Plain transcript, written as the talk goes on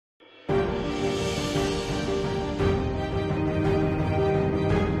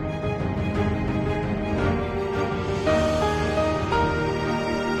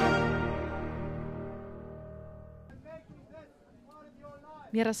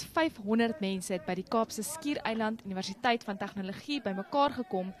Meer as 500 mense het by die Kaapse Skiereiland Universiteit van Tegnologie bymekaar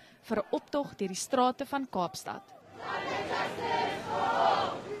gekom vir 'n optog deur die strate van Kaapstad.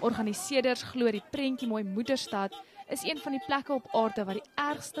 Organiseerders glo die prentjie mooi Moederstad is een van die plekke op aarde wat die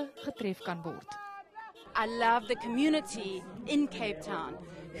ergste getref kan word. I love the community in Cape Town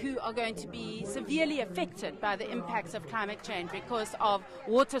who are going to be severely affected by the impacts of climate change because of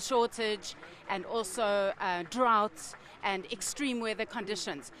water shortage and also droughts and extreme weather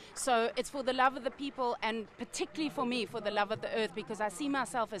conditions. So it's for the love of the people and particularly for me, for the love of the earth, because I see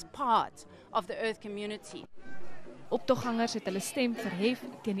myself as part of the earth community. Optoggangers het hulle stem verhef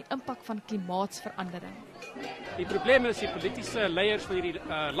teen die impak van klimaatsverandering. Die probleem is die politieke leiers van hierdie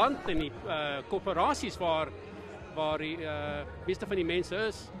land en die korporasies waar die meeste van die mense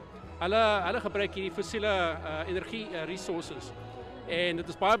is. Hulle gebruik hierdie fossiele energie resources. En dit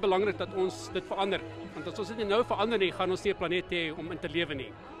is baie belangrik dat ons dit verander. Want as ons dit nie nou verander nie, gaan ons nie 'n planeet hê om in te lewe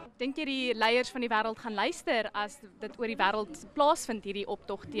nie. Dink jy die leiers van die wêreld gaan luister as dit oor die wêreld plaasvind hierdie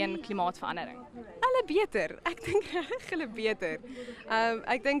optog teen klimaatsverandering? Hulle beter. Ek dink regtig hulle beter.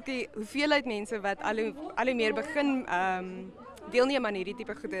 Ek dink die hoeveelheid mense wat al hoe meer begin deelneem aan hierdie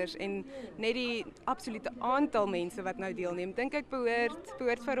tipe goeders en net die absolute aantal mense wat nou deelneem, dink ek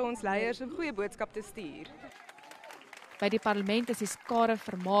behoort vir ons leiers 'n goeie boodskap te stuur. By die parlement is die skare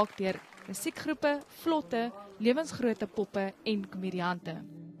vermaak deur musiekgroepe, vlotte, lewensgrootte poppe en komediante.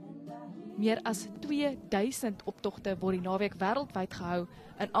 Meer as 2000 optogte word die naweek wêreldwyd gehou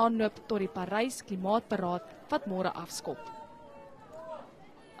in aanloop tot die Parys Klimaatberaad wat môre afskop.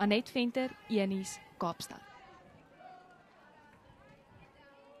 Anet Venter, Enies, Kaapstad.